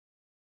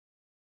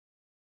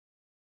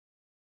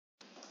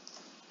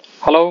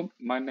Hello,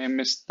 my name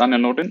is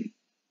Daniel Nordin.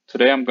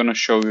 Today I'm going to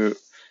show you a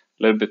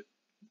little bit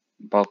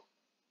about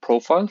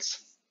profiles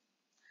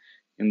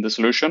in the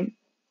solution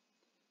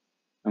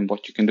and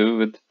what you can do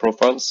with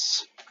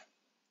profiles.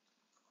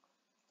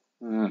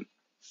 I'm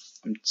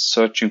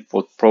searching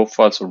for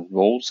profiles or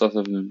roles as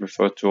I've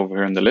referred to over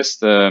here in the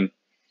list.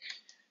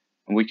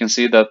 We can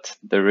see that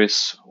there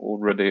is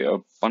already a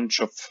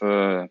bunch of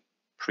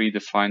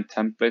predefined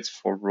templates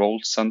for role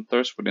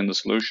centers within the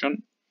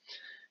solution.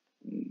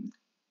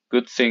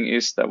 Good thing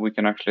is that we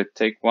can actually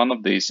take one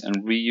of these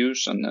and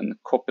reuse and then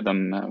copy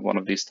them, one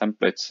of these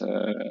templates,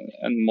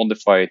 and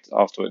modify it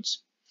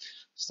afterwards.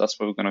 So that's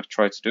what we're going to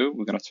try to do.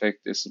 We're going to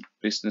take this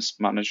business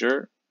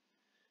manager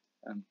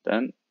and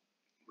then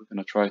we're going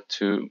to try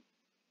to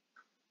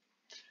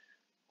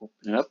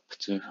open it up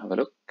to have a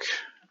look.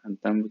 And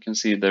then we can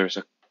see there's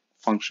a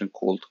function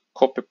called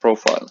copy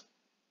profile.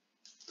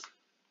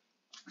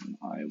 And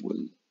I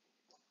will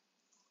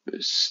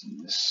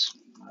business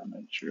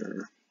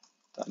manager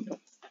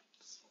Daniel.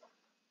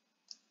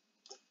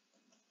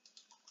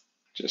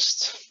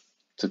 Just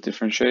to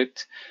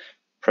differentiate,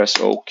 press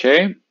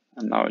OK,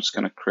 and now it's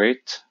going to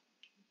create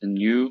a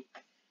new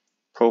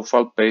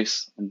profile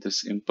based on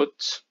this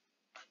input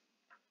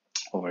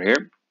over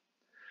here.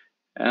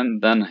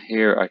 And then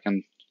here I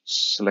can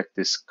select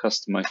this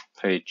customize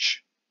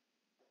page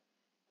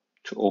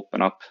to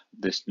open up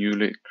this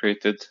newly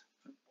created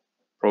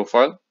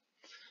profile.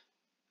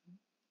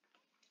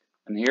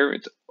 And here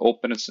it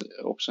opens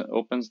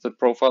the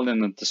profile in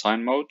the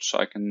design mode, so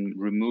I can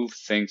remove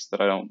things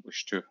that I don't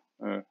wish to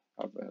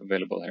have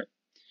available here.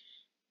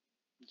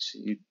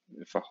 See,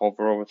 if I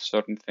hover over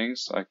certain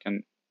things, I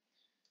can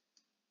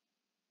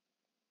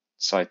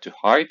decide to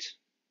hide,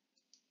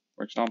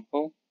 for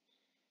example,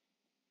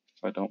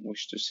 if I don't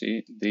wish to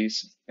see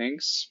these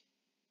things.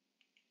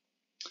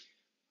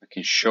 I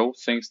can show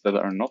things that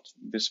are not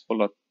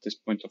visible at this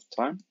point of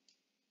time.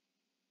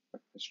 I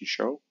press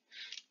show.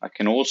 I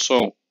can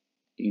also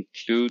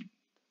include,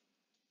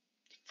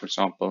 for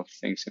example,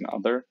 things in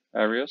other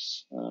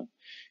areas.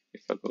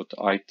 If I go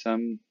to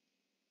item,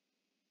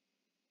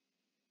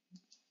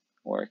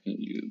 or I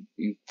can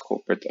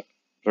incorporate that,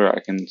 or I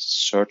can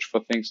search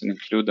for things and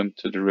include them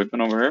to the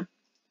ribbon over here.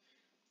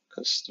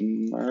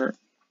 Customer,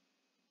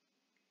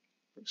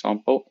 for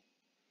example.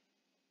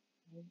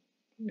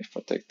 If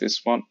I take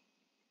this one,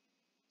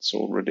 it's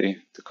already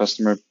the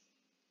customer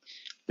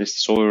list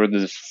is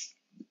already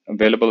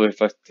available.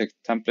 If I take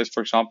templates,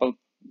 for example,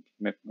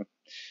 maybe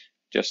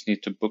just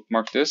need to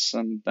bookmark this,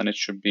 and then it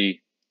should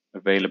be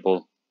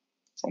available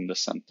from the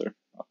center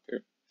up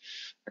here.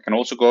 I can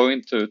also go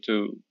into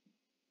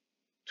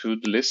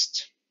the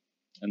list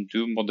and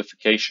do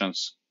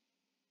modifications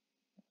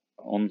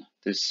on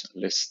this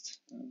list.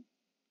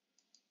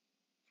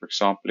 For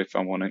example, if I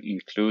want to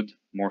include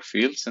more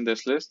fields in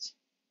this list,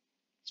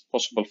 it's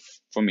possible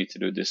for me to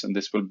do this, and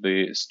this will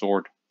be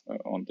stored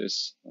on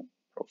this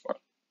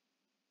profile.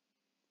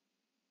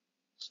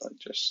 So I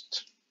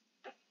just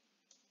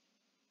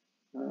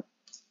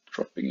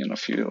dropping in a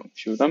few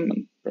of them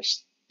and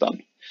press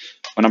done.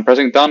 When I'm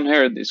pressing done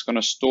here, it's going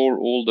to store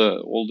all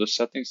the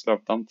settings that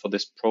I've done for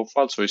this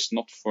profile. So it's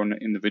not for an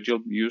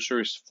individual user,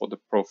 it's for the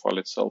profile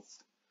itself.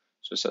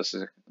 So it says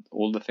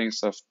all the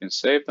things have been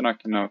saved, and I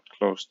can now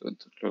close the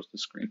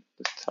screen,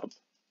 this tab.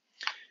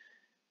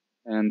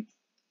 And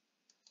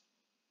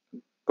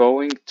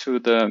going to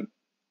the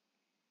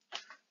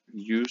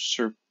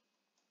user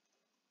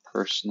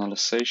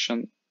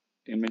personalization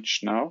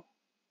image now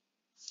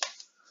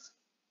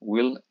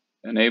will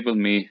enable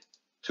me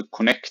to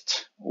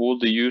connect all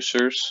the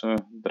users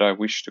that I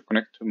wish to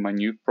connect to my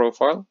new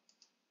profile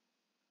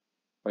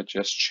by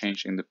just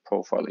changing the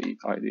profile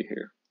ID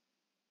here.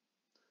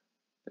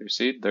 There you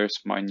see, there's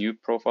my new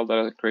profile that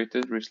I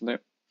created recently.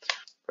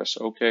 Press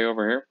OK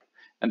over here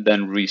and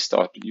then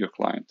restart your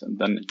client, and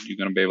then you're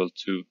going to be able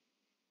to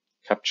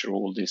capture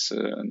all these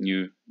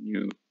new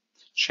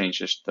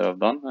changes that I've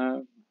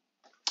done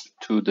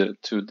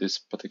to this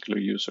particular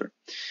user.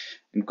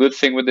 And good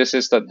thing with this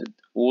is that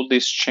all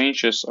these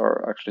changes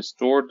are actually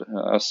stored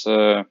as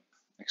an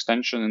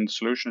extension in the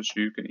solution, so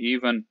you can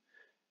even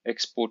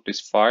export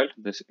this file,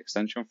 this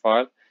extension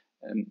file,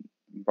 and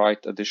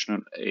write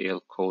additional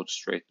AL code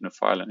straight in the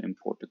file and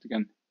import it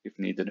again if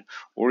needed.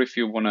 Or if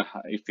you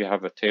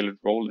have a tailored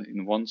role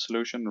in one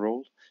solution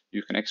role,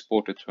 you can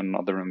export it to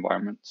another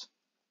environment,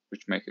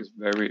 which makes it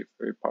very,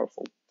 very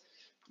powerful.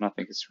 And I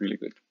think it's really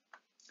good.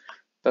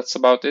 That's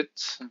about it.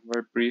 A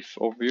very brief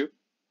overview.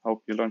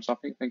 Hope you learned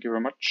something. Thank you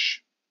very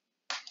much.